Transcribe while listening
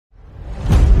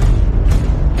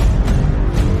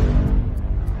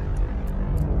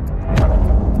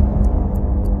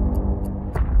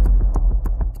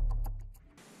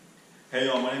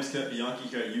Bianchi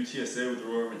here at UTSA with the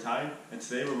Roadrunner Battalion, and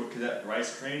today we're with Cadet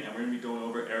Crane, and we're going to be going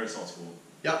over aerosol school.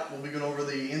 Yep, we'll be going over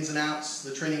the ins and outs,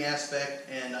 the training aspect,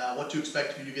 and what to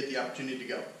expect if you get the opportunity to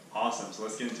go. Awesome, so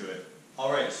let's get into it.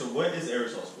 Alright, so what is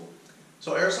aerosol school?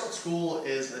 So aerosol school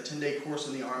is a 10-day course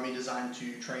in the Army designed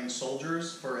to train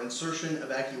soldiers for insertion,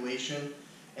 evacuation,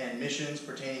 and missions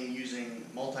pertaining using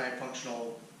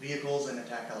multifunctional vehicles and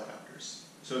attack helicopters.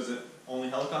 So is it only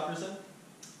helicopters then?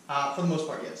 For the most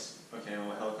part, yes. Okay, and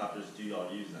what helicopters do y'all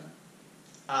use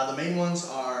then? The main ones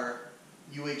are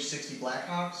UH-60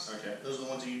 Blackhawks. Okay. Those are the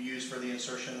ones that you use for the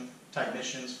insertion type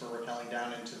missions for rappelling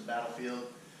down into the battlefield.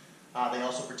 They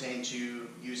also pertain to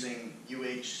using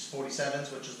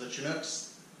UH-47s, which is the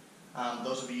Chinooks.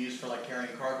 Those will be used for like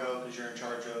carrying cargo because you're in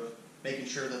charge of making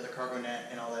sure that the cargo net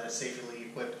and all that is safely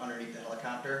equipped underneath the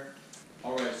helicopter.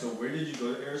 Alright, so where did you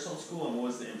go to aerosol school and what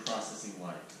was the in-processing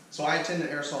like? So I attended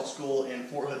aerosol school in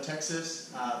Fort Hood,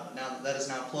 Texas. Now that is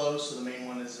now closed, so the main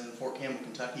one is in Fort Campbell,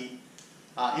 Kentucky.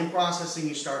 In processing,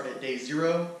 you start at day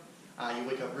 0. You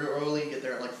wake up real early, get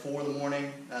there at like 4 in the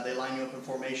morning. They line you up in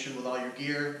formation with all your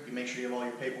gear. You make sure you have all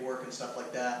your paperwork and stuff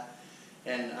like that.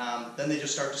 And then they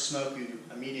just start to smoke you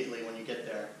immediately when you get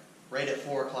there, right at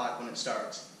 4 o'clock when it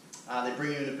starts. They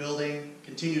bring you in the building,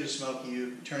 continue to smoke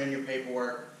you, turn in your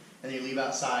paperwork, and then you leave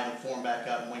outside and form back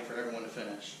up and wait for everyone to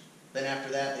finish. Then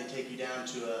after that, they take you down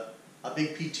to a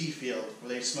big PT field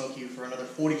where they smoke you for another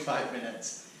 45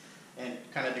 minutes and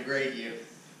kind of degrade you.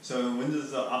 So when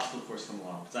does the obstacle course come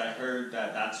along? Because I heard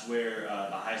that that's where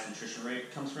the highest nutrition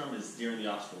rate comes from, is during the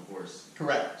obstacle course.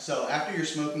 Correct. So after your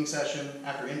smoking session,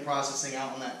 after in-processing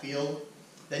out on that field,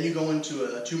 then you go into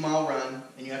a 2-mile run,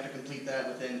 and you have to complete that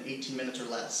within 18 minutes or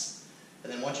less.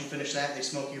 And then once you finish that, they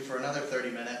smoke you for another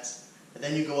 30 minutes, and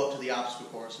then you go up to the obstacle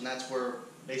course, and that's where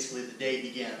basically the day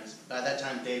begins. By that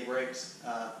time, day breaks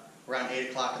around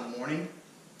 8 o'clock in the morning.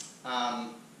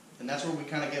 And that's where we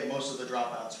kind of get most of the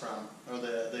dropouts from, or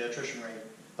the attrition rate.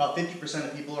 About 50%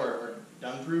 of people are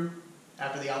done through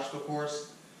after the obstacle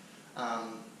course.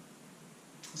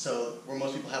 So where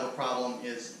most people have a problem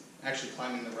is actually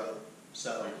climbing the rope.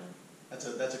 So that's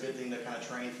a good thing to kind of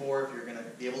train for if you're going to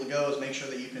be able to go, is make sure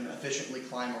that you can efficiently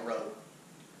climb a rope.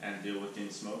 And deal with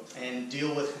getting smoked? And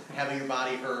deal with having your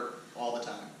body hurt all the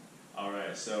time.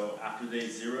 Alright, so after day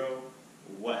 0,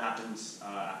 what happens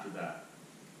after that?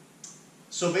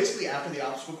 So basically after the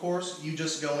obstacle course, you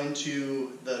just go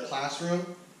into the classroom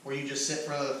where you just sit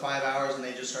for another 5 hours and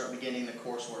they just start beginning the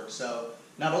coursework. So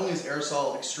not only is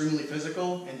aerosol extremely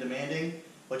physical and demanding,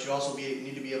 but you also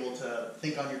need to be able to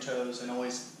think on your toes and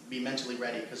always be mentally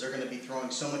ready, because they're going to be throwing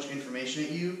so much information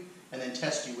at you and then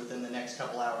test you within the next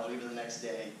couple hours or even the next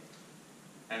day.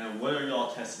 And then what are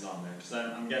y'all testing on there? Because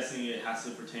I'm guessing it has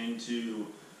to pertain to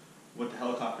what the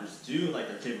helicopters do, like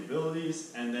their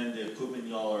capabilities, and then the equipment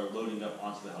y'all are loading up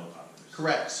onto the helicopters.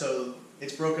 Correct. So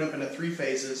it's broken up into 3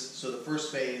 phases. So the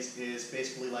first phase is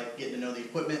basically like getting to know the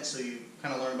equipment, so you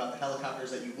kind of learn about the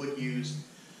helicopters that you would use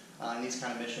in these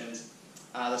kind of missions.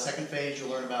 The second phase, you'll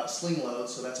learn about sling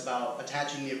loads, so that's about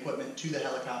attaching the equipment to the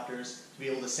helicopters to be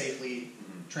able to safely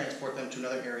transport them to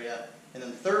another area. And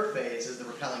then the third phase is the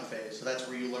rappelling phase, so that's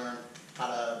where you learn how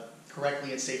to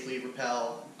correctly and safely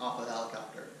rappel off of the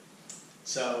helicopter.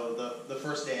 So the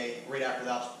first day, right after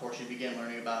the obstacle course, you begin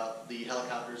learning about the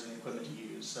helicopters and the equipment to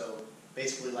use. So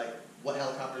basically, like, what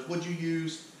helicopters would you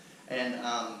use, and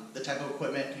the type of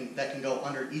equipment that can go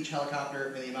under each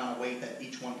helicopter and the amount of weight that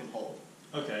each one can hold.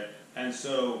 Okay, and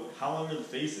so how long are the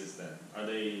phases then? Are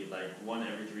they like one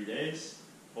every 3 days,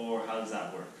 or how does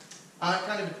that work? It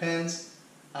kind of depends.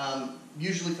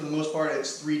 Usually, for the most part,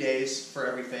 it's 3 days for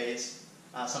every phase.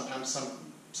 Sometimes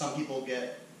some people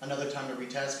get another time to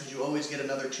retest, because you always get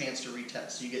another chance to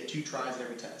retest. So you get 2 tries at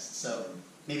every test. So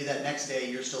maybe that next day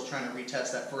you're still trying to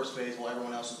retest that first phase while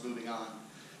everyone else is moving on.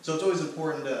 So it's always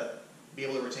important to be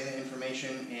able to retain the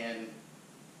information and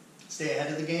stay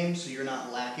ahead of the game, so you're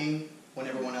not lacking when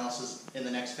everyone else is in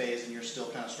the next phase and you're still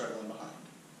kind of struggling behind.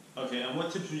 Okay, and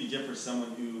what tips would you give for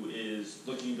someone who is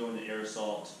looking to go into air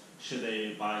assault? Should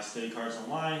they buy study cards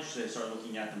online? Should they start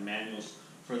looking at the manuals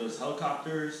for those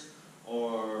helicopters?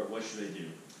 Or what should they do?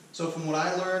 So from what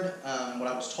I learned, and what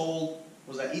I was told,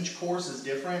 was that each course is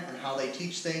different and how they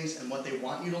teach things and what they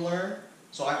want you to learn.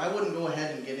 So I wouldn't go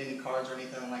ahead and get any cards or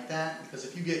anything like that, because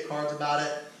if you get cards about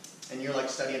it and you're like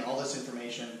studying all this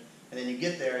information, and then you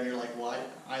get there and you're like, well,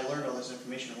 I learned all this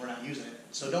information and we're not using it.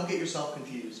 So don't get yourself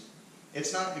confused.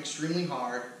 It's not extremely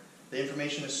hard. The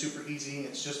information is super easy.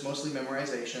 It's just mostly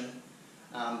memorization.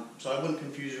 So I wouldn't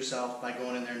confuse yourself by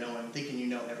going in there thinking you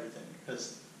know everything,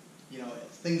 because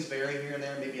things vary here and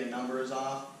there. Maybe a number is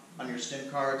off on your stint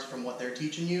cards from what they're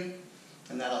teaching you,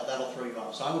 and that'll throw you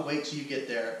off. So I would wait till you get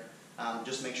there.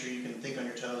 Just make sure you can think on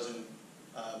your toes and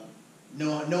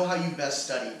know how you best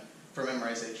study for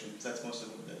memorization, because that's most of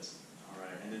what it is.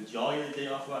 Alright, and then do y'all get a day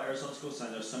off about air assault schools? So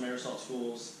I know some air assault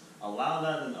schools allow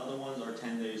that, and other ones are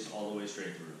 10 days all the way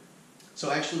straight through.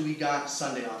 So actually we got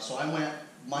Sunday off. So I went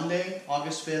Monday,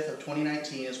 August 5th of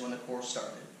 2019 is when the course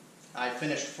started. I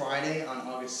finished Friday on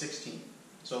August 16th.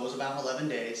 So it was about 11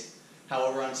 days.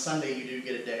 However, on Sunday you do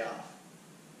get a day off.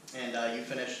 And you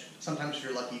finish, sometimes if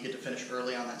you're lucky, you get to finish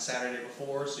early on that Saturday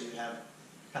before, so you have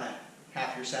kind of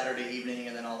half your Saturday evening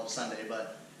and then all of Sunday.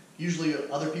 But usually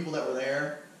other people that were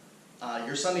there,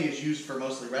 your Sunday is used for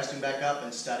mostly resting back up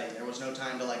and studying. There was no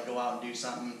time to like go out and do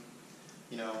something,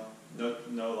 you know.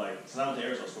 No, like, so that was the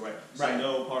air assault school, right? So Right.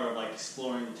 no part of like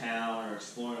exploring the town or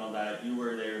exploring all that. You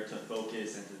were there to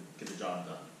focus and to get the job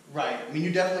done. Right. I mean,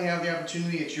 you definitely have the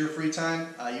opportunity. It's your free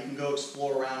time. You can go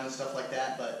explore around and stuff like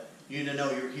that, but you need to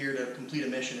know you're here to complete a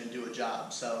mission and do a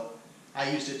job. So I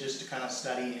used it just to kind of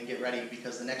study and get ready,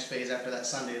 because the next phase after that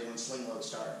Sunday is when sling loads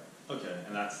start. Okay,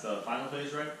 and that's the final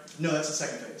phase, right? No, that's the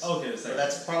second phase. Okay, the second. So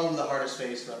that's probably the hardest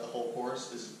phase throughout the whole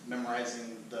course, is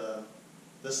memorizing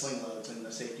the sling loads and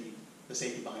the safety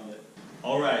behind it.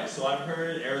 Alright, so I've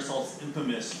heard air assault's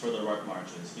infamous for the ruck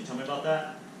marches. Can you tell me about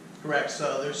that? Correct.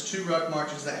 So there's 2 ruck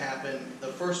marches that happen. The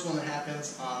first one that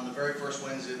happens on the very first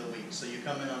Wednesday of the week. So you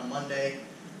come in on a Monday.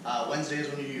 Wednesday is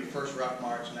when you do your first ruck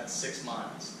march, and that's 6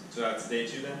 miles. So that's day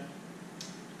 2 then?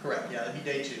 Correct. Yeah, that'd be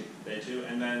day 2. Day 2,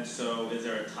 and then so is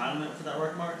there a time limit for that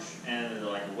ruck march? And is there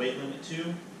like a weight limit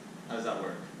too? How does that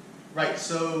work? Right.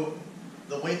 So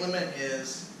the weight limit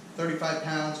is 35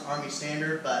 pounds, Army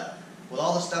standard, but with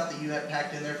all the stuff that you have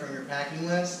packed in there from your packing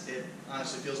list, it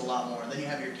honestly feels a lot more. And then you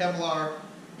have your Kevlar,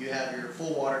 you have your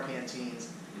full water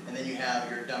canteens, and then you have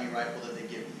your dummy rifle that they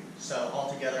give you. So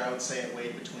altogether, I would say it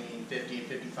weighed between 50 and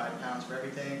 55 pounds for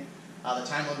everything. The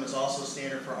time limit is also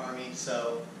standard for Army,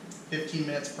 so 15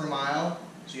 minutes per mile,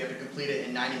 so you have to complete it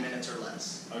in 90 minutes or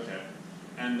less. Okay.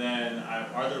 And then,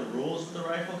 are there rules with the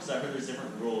rifle? Because I've heard there's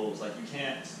different rules. Like you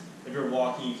can't, if you're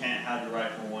walking, you can't have your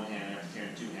rifle in one hand, you have to carry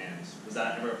it in 2 hands. Does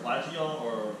that ever apply to y'all,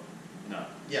 or no?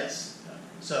 Yes. No.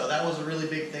 So that was a really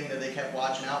big thing that they kept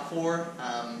watching out for.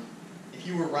 If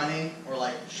you were running, or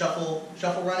like shuffle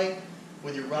running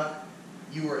with your ruck,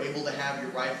 you were able to have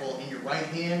your rifle in your right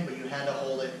hand, but you had to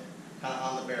hold it kind of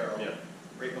on the barrel,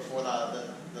 right before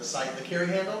the sight, the carry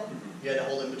handle. Mm-hmm. You had to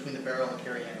hold it in between the barrel and the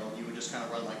carry handle, and you would just kind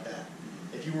of run like that.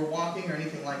 If you were walking or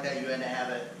anything like that, you had to have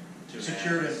it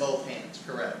secured in both hands.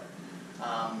 Correct.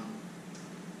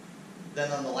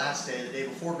 Then on the last day, the day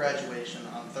before graduation,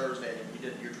 on Thursday, you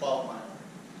did your 12-miler.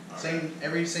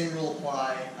 Same rule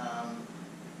apply.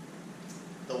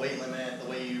 The weight limit, the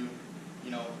way you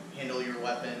handle your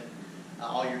weapon,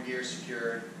 all your gear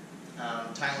secured.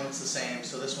 Time limit's the same,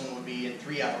 so this one would be in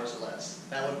 3 hours or less.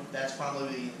 That's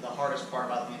probably the hardest part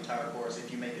about the entire course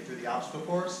if you make it through the obstacle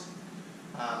course.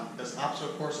 Because the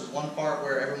obstacle course is one part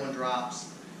where everyone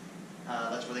drops.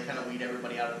 That's where they kind of weed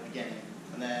everybody out at the beginning.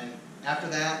 And then after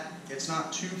that, it's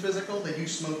not too physical. They do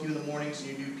smoke you in the morning, so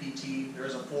you do PT. There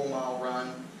is a 4-mile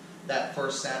run that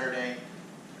first Saturday,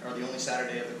 or the only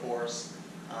Saturday of the course.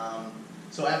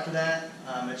 So after that,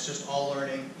 it's just all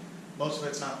learning. Most of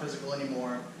it's not physical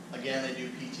anymore. Again, they do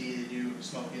PT, they do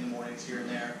smoke you in the mornings here and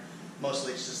there.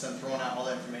 Mostly it's just them throwing out all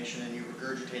that information and you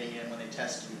regurgitating it when they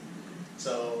test you.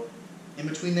 So in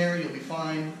between there, you'll be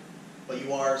fine, but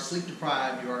you are sleep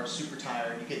deprived, you are super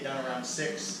tired. You get done around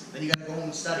 6, then you got to go home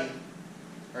and study,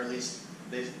 or at least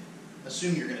they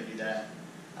assume you're going to do that.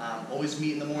 Always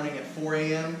meet in the morning at 4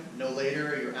 a.m., no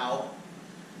later, or you're out.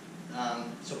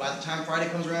 So by the time Friday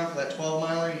comes around for that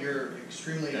 12-miler, you're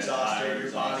extremely exhausted.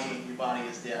 Tired, your body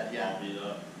is dead. Yeah, All beat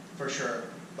up. for sure.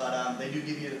 But they do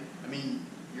give you. I mean,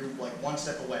 you're like one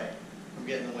step away from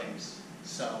getting the wings.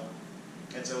 So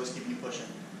it's always keeping you pushing.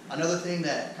 Another thing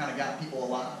that kind of got people a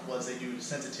lot was they do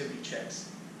sensitivity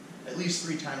checks, at least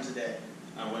 3 times a day.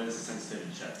 What is a sensitivity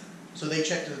check? So they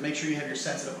check to make sure you have your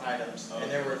sensitive items. Okay.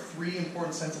 And there were 3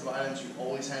 important sensitive items you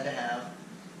always had to have.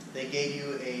 They gave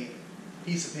you a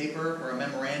piece of paper or a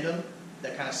memorandum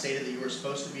that kind of stated that you were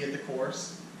supposed to be at the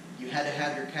course. You had to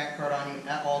have your CAT card on you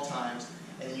at all times,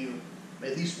 and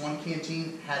at least 1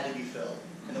 canteen had to be filled.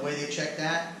 And the way they checked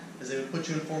that is they would put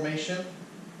you in formation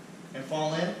and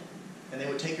fall in, and they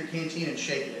would take your canteen and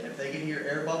shake it. And if they could hear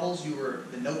air bubbles, you were,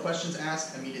 the no questions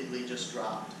asked, immediately just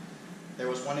dropped. There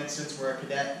was one instance where a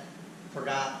cadet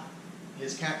forgot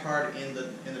his CAT card in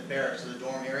the barracks, or the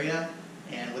dorm area,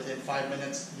 and within 5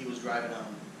 minutes he was driving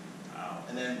home. Wow.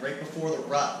 And then right before the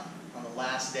ruck, on the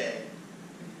last day,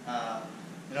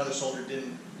 another soldier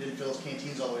didn't fill his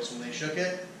canteens all the way, so when they shook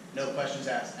it, no questions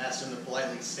asked. Asked him to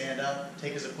politely stand up,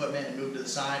 take his equipment, and move to the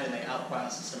side, and they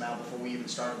out-processed him out before we even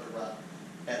started the rut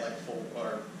at like 4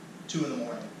 or 2 in the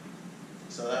morning.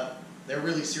 So they're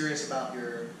really serious about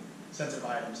your sensitive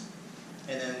items.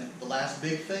 And then the last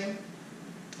big thing,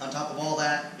 on top of all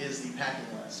that, is the packing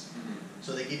list.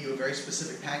 So they give you a very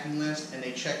specific packing list, and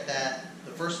they check that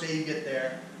the first day you get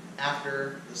there,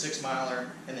 after the 6-miler,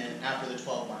 and then after the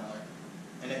 12-miler.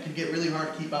 And it can get really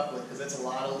hard to keep up with because it's a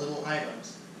lot of little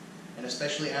items. And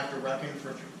especially after rucking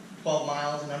for 12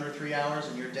 miles in under 3 hours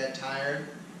and you're dead tired,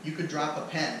 you could drop a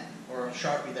pen or a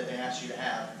Sharpie that they ask you to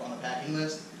have on the packing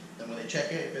list. Then when they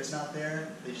check it, if it's not there,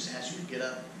 they just ask you to get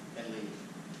up and leave.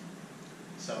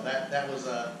 So that was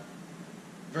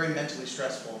very mentally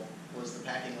stressful, was the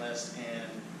packing list and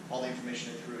all the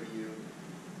information they threw at you.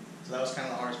 So that was kind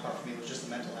of the hardest part for me, was just the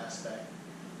mental aspect.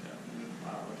 Okay.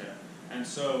 Wow, okay. And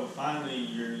so finally,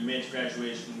 you made it to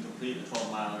graduation, you complete the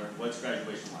 12-miler. What's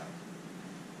graduation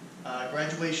like?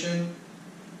 Graduation,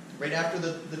 right after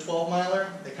the 12-miler,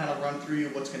 they kind of run through you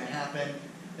what's going to happen.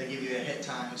 They give you a hit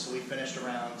time, so we finished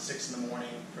around 6 in the morning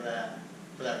for that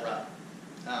rut.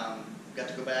 Got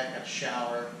to go back, got to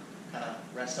shower, kind of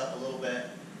rest up a little bit,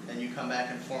 then you come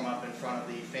back and form up in front of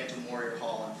the Phantom Warrior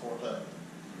Hall on Fort Hood.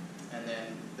 And then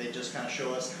they just kind of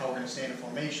show us how we're going to stand in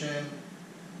formation.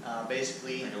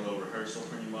 Basically, like a little rehearsal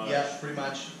pretty much? Yeah, pretty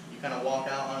much. You kind of walk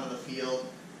out onto the field,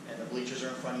 and the bleachers are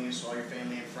in front of you, so all your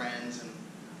family and friends and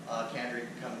cadre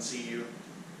can come and see you.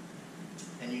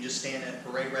 And you just stand at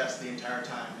parade rest the entire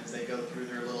time as they go through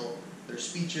their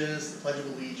speeches, the Pledge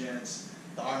of Allegiance,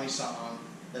 the Army song.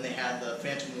 Then they had the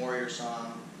Phantom Warrior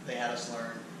song they had us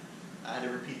learn. I had to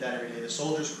repeat that every day. The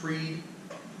Soldier's Creed,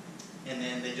 and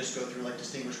then they just go through like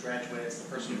distinguished graduates, the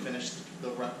person who finished the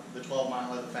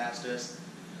 12-miler the fastest.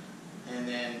 And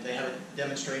then they have a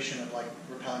demonstration of like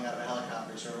rappelling out of a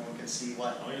helicopter so everyone can see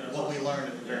what we learned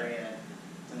at the very end.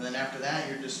 And then after that,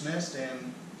 you're dismissed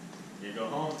and you go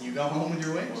home. You go home with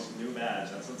your wings. New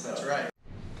badge, that's what's up. That's right.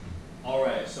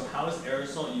 Alright, so how is air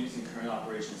assault used in current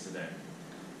operations today?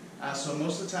 So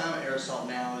most of the time, air assault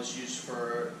now is used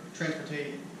for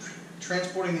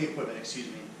transporting the equipment, excuse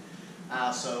me.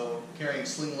 So carrying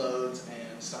sling loads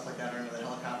and stuff like that under the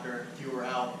helicopter. If you were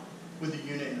out with the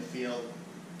unit in the field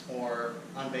or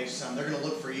on base, they're going to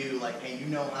look for you like, hey, you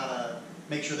know how to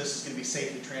make sure this is going to be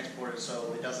safely transported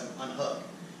so it doesn't unhook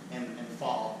and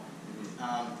fall. It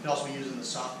can also be used in the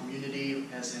soft community,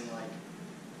 as in like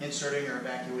inserting or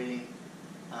evacuating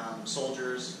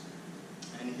soldiers,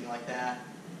 anything like that.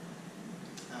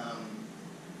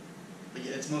 But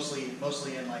yeah, it's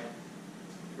mostly in like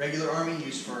regular Army,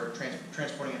 used for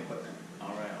transporting equipment.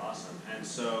 Alright, awesome. And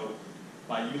so,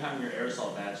 by you having your air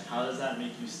assault badge, how does that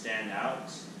make you stand out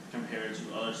compared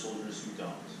to other soldiers who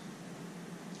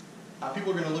don't?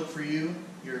 People are going to look for you,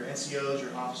 your NCOs,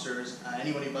 your officers,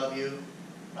 anybody above you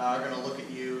are going to look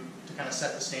at you to kind of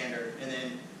set the standard. And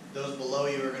then those below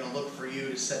you are going to look for you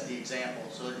to set the example.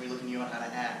 So they're going to be looking at you on how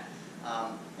to act.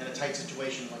 In a tight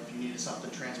situation, like if you needed something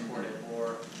transported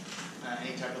or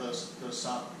any type of those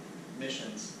soft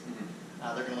missions,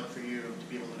 they're going to look for you to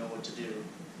be able to know what to do.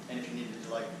 And if you needed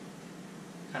to like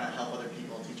kind of help other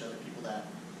people, teach other people that.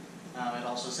 It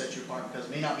also sets you apart because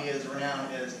it may not be as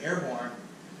renowned as airborne,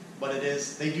 but it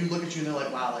is. They do look at you and they're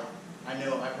like, wow, like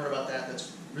I've heard about that.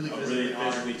 That's really physically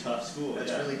hard. Physically tough school.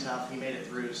 That's really tough. He made it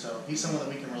through, so he's someone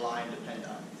that we can rely and depend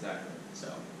on. Exactly. So.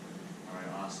 All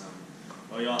right, awesome.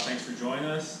 Well, y'all, thanks for joining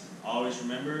us. Always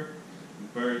remember,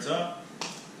 birds up,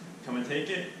 come and take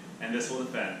it, and this will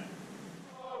defend.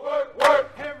 Work,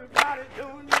 work, everybody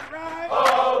doing it right.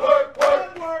 Work,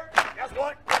 work, work, that's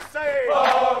what I say.